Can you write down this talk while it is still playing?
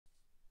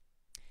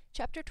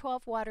Chapter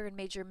 12, Water and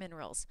Major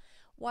Minerals.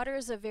 Water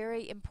is a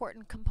very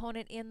important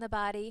component in the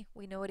body.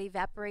 We know it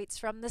evaporates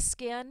from the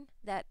skin.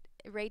 That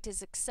rate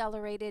is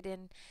accelerated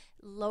in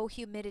low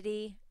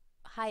humidity,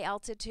 high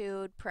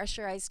altitude,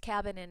 pressurized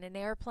cabin in an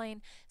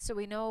airplane. So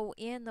we know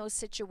in those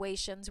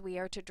situations we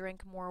are to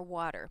drink more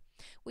water.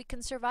 We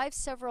can survive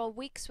several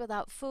weeks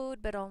without food,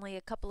 but only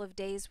a couple of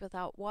days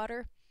without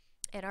water.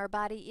 And our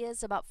body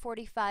is about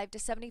 45 to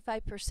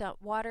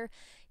 75% water,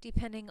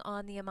 depending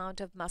on the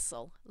amount of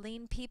muscle.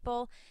 Lean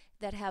people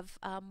that have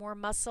more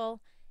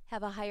muscle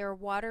have a higher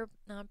water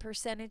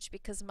percentage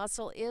because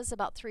muscle is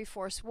about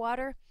 3/4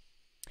 water.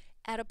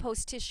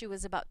 Adipose tissue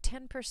is about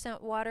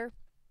 10% water,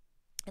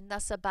 and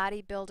thus a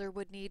bodybuilder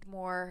would need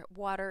more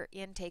water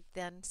intake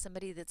than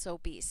somebody that's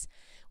obese.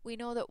 We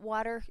know that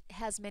water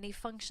has many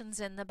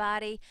functions in the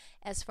body.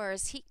 As far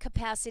as heat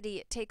capacity,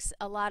 it takes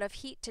a lot of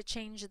heat to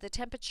change the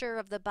temperature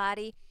of the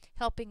body,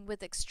 helping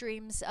with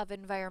extremes of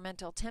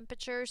environmental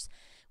temperatures.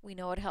 We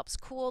know it helps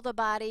cool the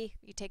body.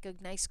 You take a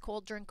nice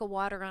cold drink of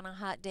water on a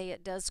hot day,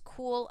 it does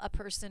cool a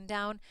person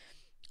down.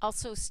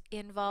 Also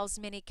involves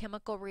many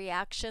chemical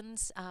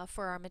reactions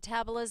for our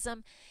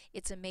metabolism.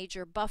 It's a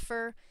major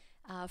buffer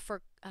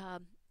for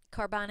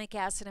carbonic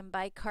acid and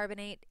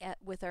bicarbonate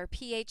with our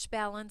pH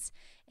balance.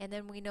 And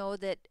then we know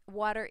that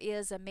water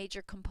is a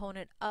major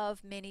component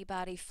of many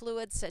body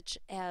fluids, such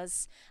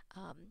as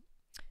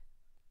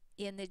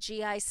in the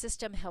GI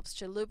system, helps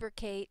to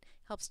lubricate,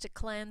 helps to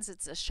cleanse.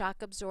 It's a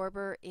shock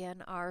absorber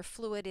in our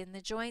fluid in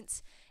the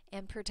joints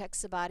and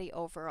protects the body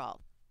overall.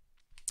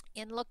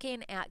 In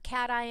looking at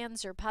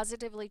cations or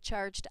positively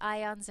charged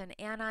ions and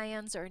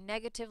anions or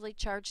negatively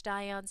charged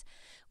ions,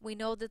 we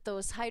know that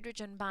those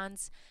hydrogen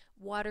bonds,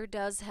 water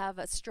does have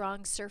a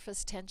strong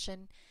surface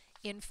tension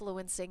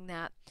influencing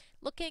that.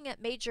 Looking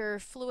at major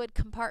fluid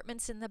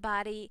compartments in the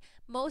body,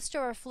 most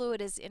of our fluid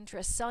is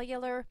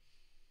intracellular.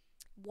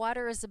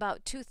 Water is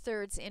about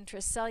 2/3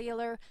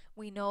 intracellular.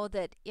 We know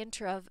that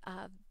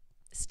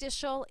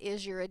interstitial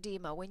is your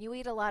edema. When you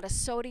eat a lot of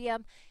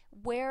sodium,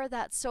 where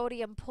that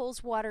sodium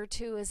pulls water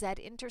to is that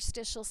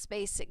interstitial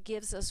space. It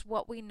gives us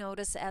what we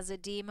notice as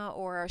edema,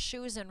 or our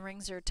shoes and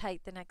rings are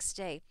tight the next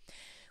day.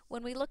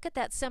 When we look at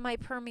that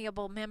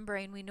semi-permeable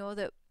membrane, we know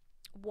that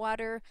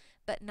water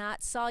but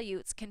not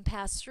solutes can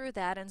pass through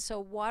that, and so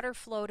water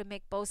flow to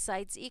make both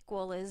sides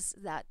equal is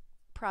that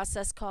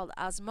process called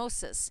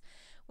osmosis.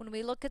 When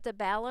we look at the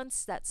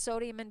balance, that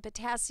sodium and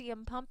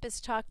potassium pump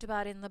is talked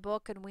about in the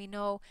book, and we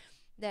know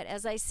that,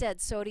 as I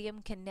said,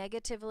 sodium can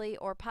negatively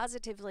or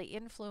positively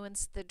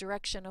influence the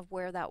direction of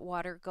where that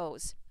water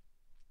goes.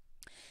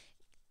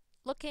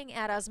 Looking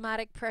at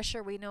osmotic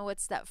pressure, we know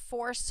it's that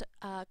force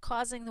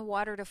causing the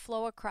water to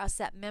flow across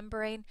that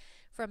membrane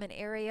from an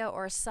area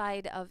or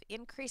side of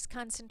increased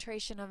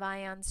concentration of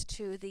ions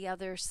to the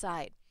other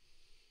side.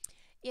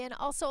 In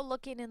also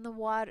looking in the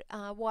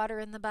water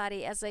in the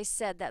body, as I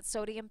said, that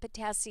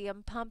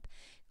sodium-potassium pump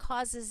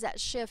causes that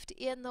shift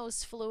in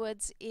those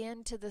fluids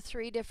into the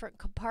 3 different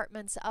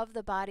compartments of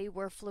the body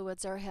where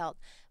fluids are held.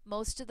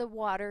 Most of the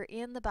water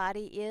in the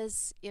body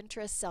is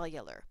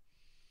intracellular.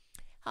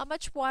 How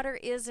much water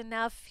is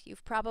enough?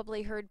 You've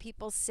probably heard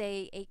people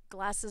say 8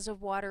 glasses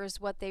of water is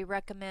what they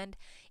recommend.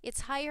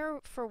 It's higher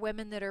for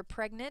women that are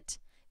pregnant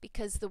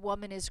because the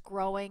woman is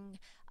growing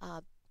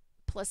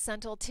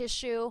placental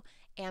tissue,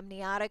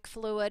 amniotic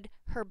fluid.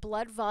 Her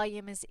blood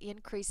volume is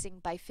increasing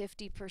by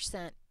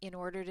 50% in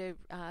order to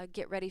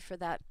get ready for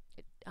that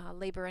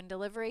labor and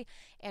delivery.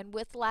 And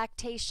with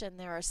lactation,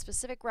 there are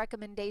specific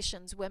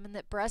recommendations. Women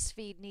that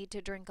breastfeed need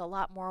to drink a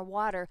lot more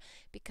water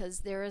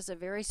because there is a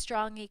very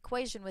strong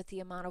equation with the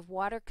amount of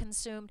water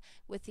consumed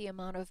with the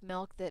amount of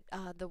milk that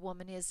the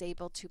woman is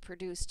able to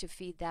produce to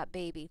feed that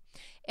baby.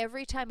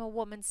 Every time a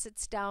woman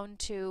sits down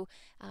to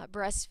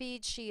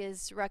breastfeed, she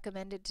is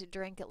recommended to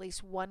drink at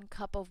least 1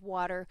 cup of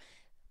water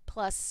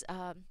plus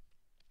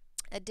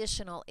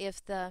additional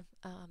if the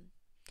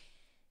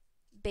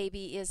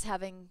baby is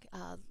having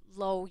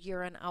low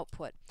urine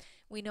output.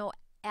 We know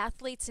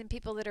athletes and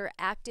people that are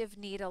active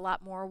need a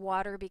lot more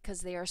water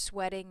because they are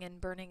sweating and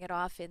burning it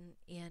off in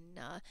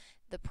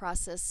the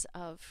process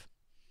of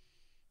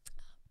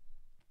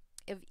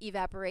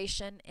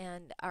evaporation,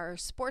 and our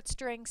sports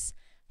drinks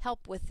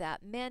help with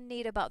that. Men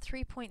need about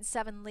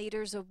 3.7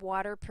 liters of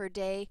water per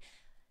day,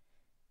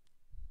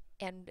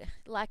 and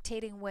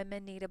lactating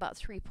women need about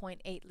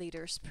 3.8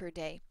 liters per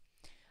day.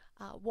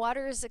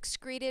 Water is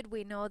excreted.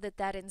 We know that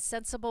that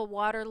insensible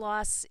water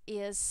loss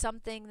is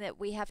something that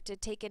we have to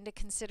take into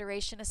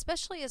consideration,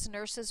 especially as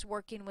nurses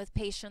working with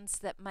patients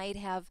that might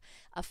have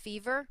a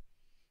fever,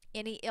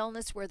 any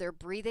illness where they're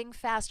breathing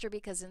faster,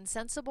 because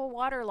insensible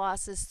water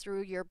loss is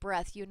through your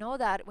breath. You know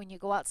that when you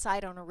go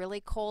outside on a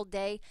really cold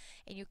day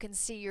and you can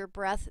see your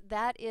breath,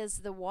 that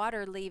is the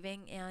water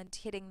leaving and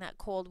hitting that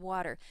cold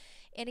water.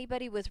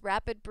 Anybody with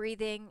rapid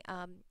breathing,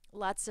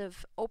 lots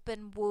of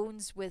open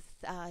wounds with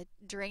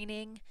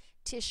draining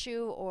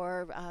tissue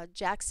or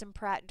Jackson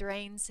Pratt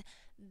drains,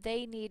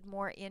 they need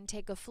more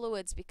intake of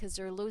fluids because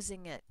they're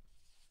losing it.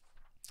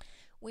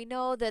 We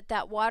know that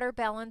that water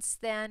balance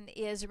then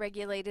is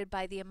regulated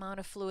by the amount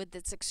of fluid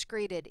that's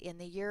excreted in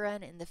the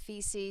urine, in the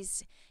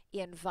feces,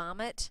 in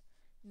vomit,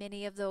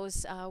 many of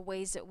those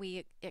ways that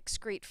we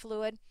excrete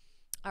fluid.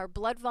 Our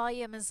blood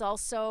volume is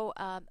also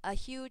a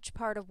huge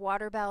part of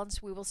water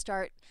balance. We will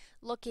start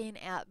looking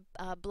at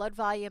blood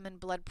volume and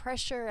blood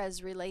pressure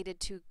as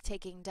related to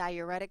taking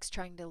diuretics,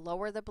 trying to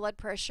lower the blood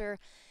pressure.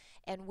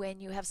 And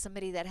when you have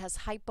somebody that has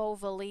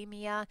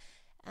hypovolemia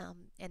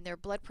and their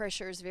blood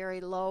pressure is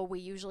very low, we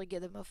usually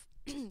give them a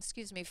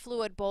excuse me,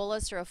 fluid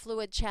bolus or a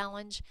fluid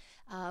challenge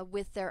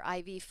with their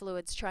IV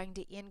fluids, trying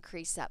to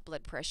increase that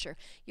blood pressure.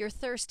 Your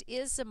thirst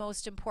is the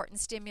most important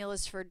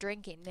stimulus for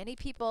drinking. Many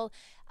people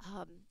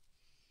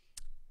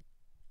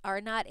are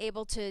not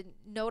able to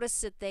notice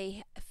that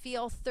they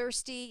feel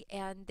thirsty,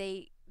 and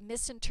they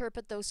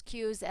misinterpret those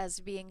cues as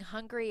being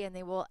hungry, and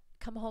they will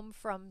come home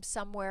from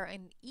somewhere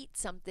and eat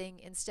something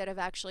instead of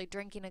actually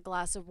drinking a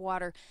glass of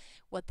water,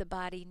 what the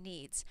body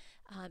needs.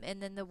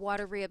 And then the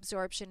water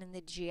reabsorption in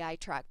the GI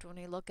tract. When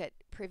we look at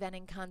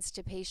preventing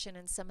constipation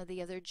and some of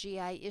the other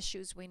GI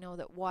issues, we know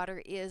that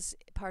water is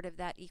part of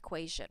that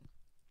equation.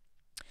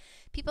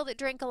 People that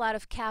drink a lot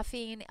of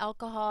caffeine,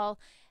 alcohol,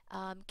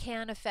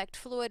 can affect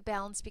fluid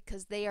balance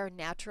because they are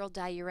natural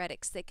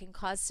diuretics. They can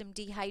cause some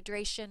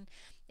dehydration,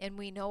 and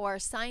we know our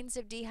signs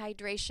of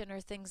dehydration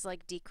are things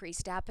like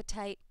decreased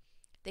appetite.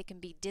 They can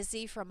be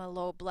dizzy from a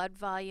low blood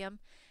volume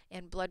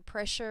and blood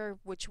pressure,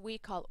 which we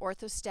call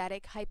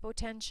orthostatic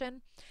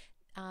hypotension,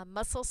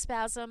 muscle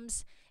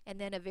spasms,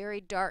 and then a very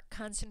dark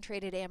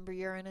concentrated amber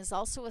urine is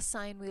also a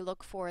sign we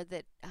look for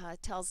that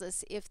tells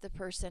us if the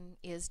person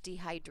is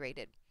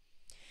dehydrated.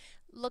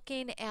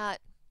 Looking at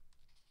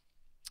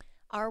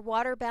our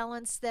water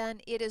balance,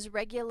 then, it is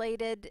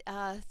regulated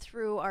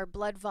through our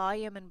blood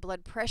volume and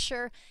blood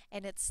pressure,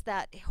 and it's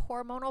that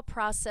hormonal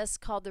process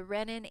called the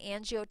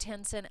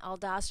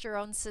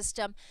renin-angiotensin-aldosterone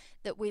system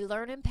that we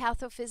learn in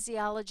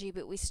pathophysiology,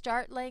 but we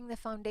start laying the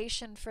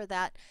foundation for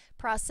that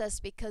process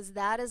because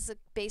that is the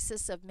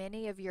basis of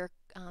many of your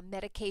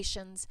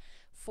medications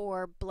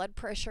for blood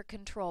pressure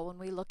control. When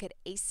we look at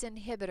ACE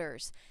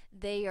inhibitors,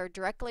 they are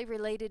directly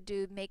related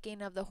to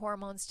making of the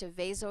hormones to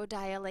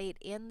vasodilate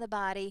in the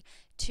body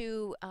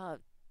to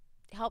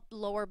help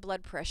lower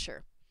blood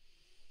pressure.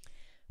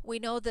 We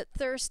know that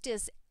thirst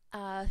is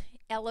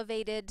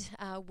elevated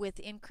with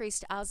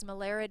increased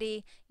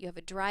osmolarity. You have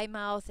a dry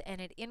mouth, and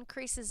it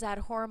increases that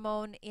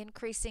hormone,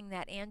 increasing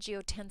that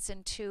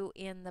angiotensin II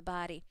in the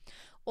body.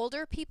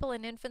 Older people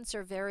and infants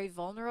are very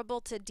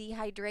vulnerable to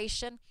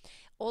dehydration.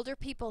 Older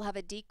people have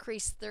a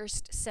decreased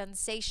thirst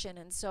sensation,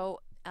 and so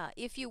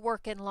if you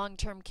work in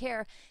long-term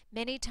care,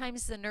 many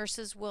times the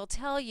nurses will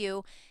tell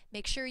you,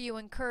 make sure you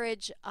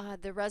encourage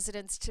the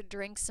residents to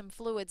drink some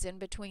fluids in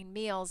between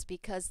meals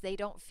because they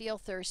don't feel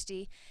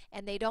thirsty,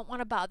 and they don't want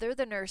to bother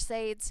the nurse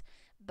aides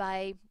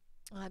by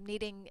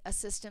needing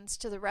assistance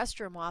to the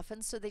restroom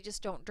often, so they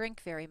just don't drink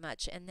very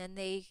much, and then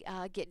they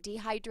get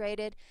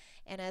dehydrated.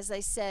 And as I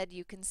said,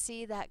 you can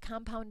see that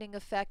compounding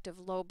effect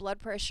of low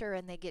blood pressure,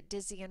 and they get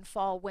dizzy and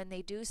fall when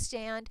they do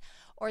stand,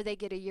 or they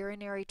get a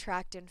urinary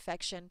tract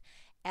infection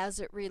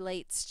as it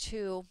relates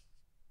to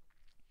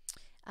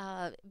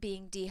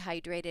being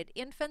dehydrated.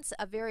 Infants,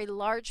 a very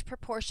large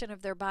proportion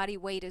of their body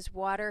weight is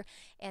water,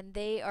 and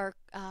they are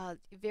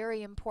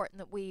very important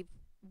that we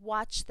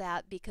watch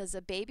that because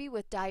a baby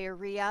with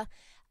diarrhea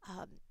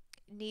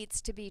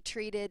needs to be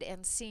treated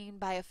and seen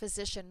by a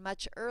physician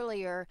much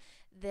earlier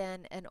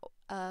than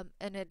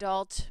an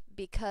adult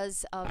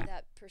because of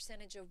that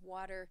percentage of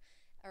water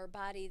or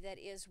body that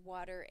is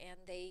water, and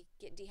they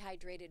get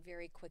dehydrated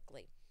very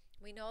quickly.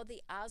 We know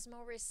the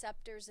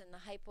osmoreceptors in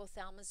the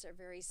hypothalamus are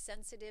very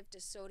sensitive to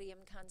sodium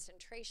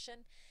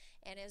concentration,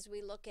 and as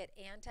we look at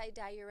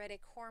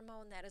antidiuretic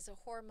hormone, that is a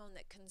hormone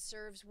that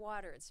conserves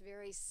water. It's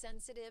very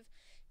sensitive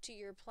to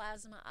your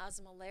plasma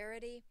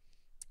osmolarity,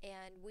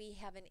 and we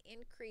have an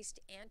increased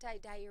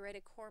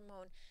antidiuretic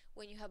hormone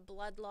when you have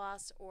blood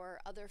loss or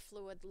other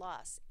fluid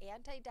loss.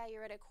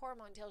 Antidiuretic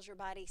hormone tells your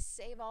body,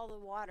 save all the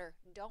water,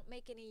 don't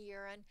make any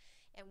urine,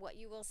 and what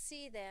you will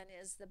see then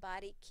is the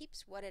body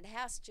keeps what it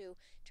has to,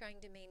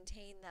 trying to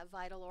maintain the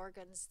vital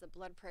organs, the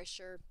blood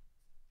pressure,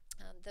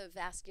 the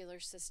vascular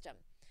system.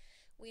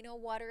 We know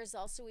water is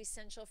also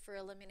essential for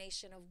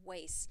elimination of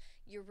waste.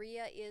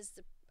 Urea is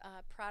the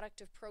product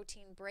of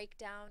protein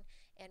breakdown,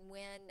 and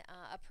when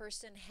a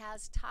person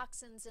has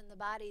toxins in the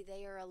body,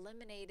 they are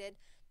eliminated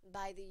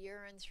by the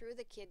urine through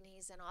the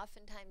kidneys, and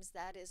oftentimes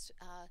that is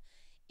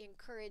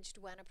encouraged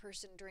when a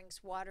person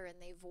drinks water and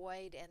they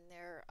void and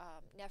their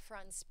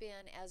nephrons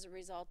spin as a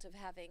result of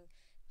having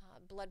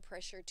blood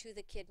pressure to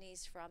the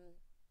kidneys from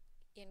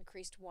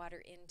increased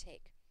water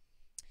intake.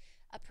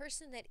 A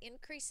person that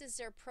increases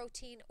their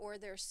protein or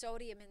their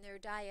sodium in their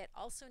diet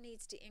also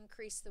needs to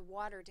increase the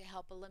water to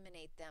help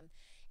eliminate them,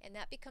 and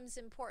that becomes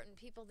important.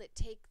 People that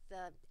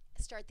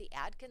start the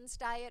Atkins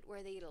diet,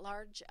 where they eat a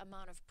large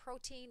amount of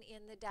protein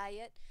in the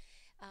diet,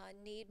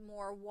 need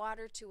more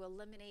water to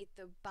eliminate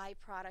the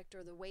byproduct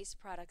or the waste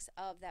products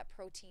of that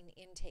protein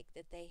intake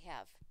that they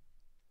have.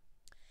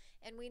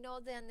 And we know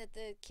then that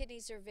the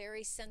kidneys are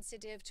very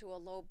sensitive to a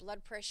low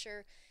blood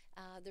pressure.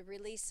 The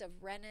release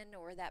of renin,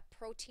 or that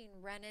protein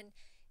renin,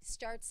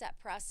 starts that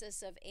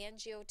process of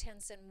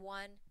angiotensin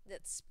 1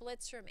 that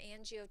splits from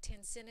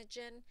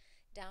angiotensinogen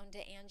down to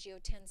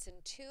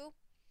angiotensin 2,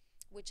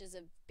 which is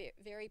a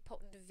very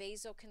potent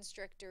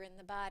vasoconstrictor in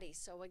the body.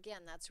 So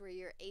again, that's where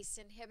your ACE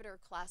inhibitor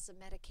class of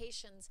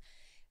medications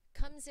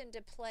comes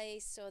into play,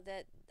 so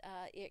that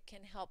it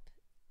can help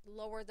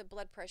lower the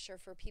blood pressure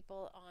for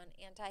people on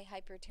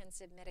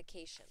antihypertensive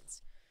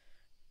medications.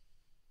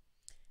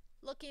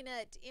 Looking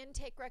at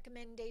intake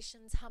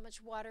recommendations, how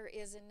much water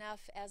is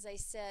enough? As I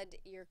said,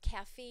 your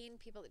caffeine,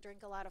 people that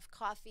drink a lot of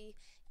coffee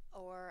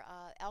or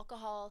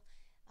alcohol,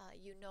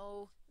 you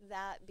know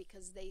that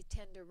because they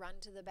tend to run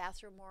to the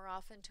bathroom more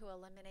often to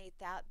eliminate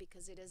that,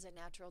 because it is a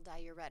natural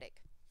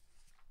diuretic.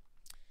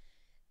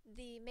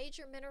 The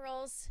major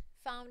minerals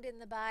found in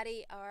the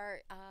body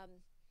are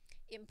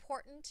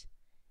important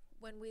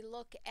when we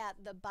look at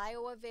the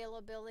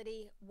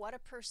bioavailability, what a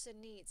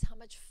person needs, how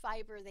much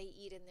fiber they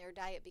eat in their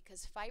diet,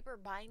 because fiber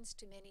binds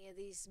to many of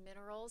these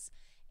minerals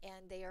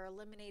and they are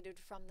eliminated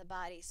from the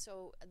body.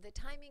 So the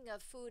timing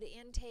of food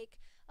intake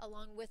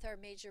along with our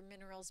major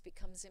minerals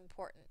becomes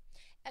important.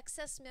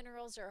 Excess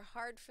minerals are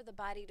hard for the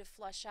body to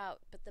flush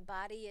out, but the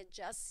body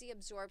adjusts the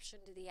absorption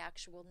to the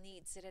actual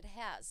needs that it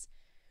has.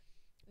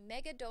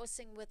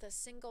 Megadosing with a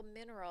single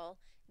mineral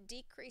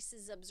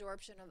decreases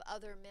absorption of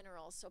other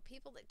minerals. So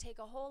people that take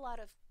a whole lot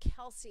of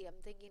calcium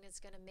thinking it's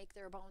going to make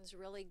their bones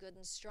really good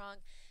and strong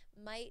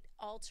might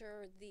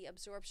alter the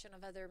absorption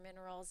of other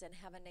minerals and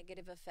have a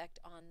negative effect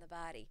on the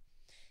body.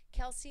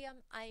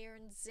 Calcium,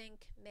 iron,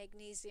 zinc,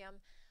 magnesium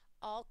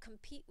all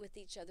compete with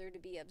each other to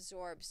be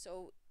absorbed.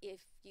 So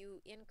if you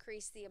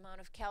increase the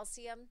amount of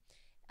calcium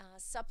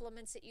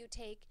supplements that you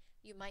take,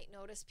 you might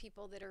notice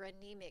people that are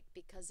anemic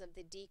because of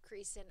the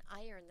decrease in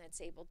iron that's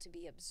able to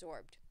be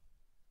absorbed.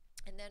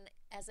 And then,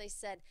 as I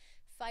said,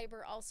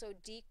 fiber also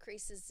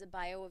decreases the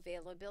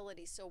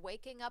bioavailability. So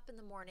waking up in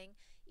the morning,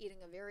 eating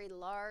a very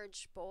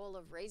large bowl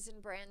of Raisin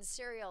Bran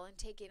cereal and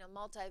taking a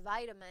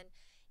multivitamin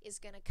is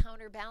going to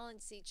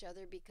counterbalance each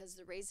other, because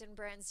the Raisin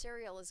Bran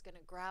cereal is going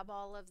to grab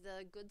all of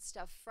the good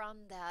stuff from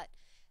that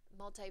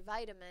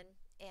multivitamin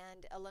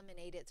and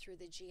eliminate it through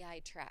the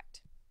GI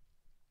tract.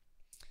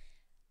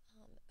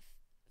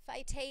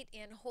 Phytate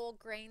in whole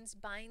grains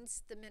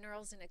binds the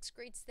minerals and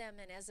excretes them,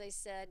 and as I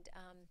said,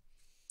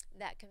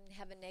 that can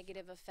have a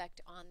negative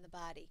effect on the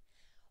body.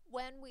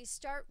 When we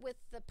start with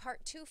the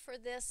part 2 for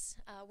this,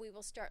 we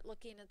will start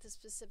looking at the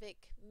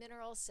specific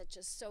minerals such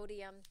as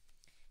sodium,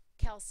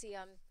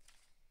 calcium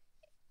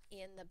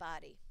in the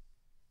body.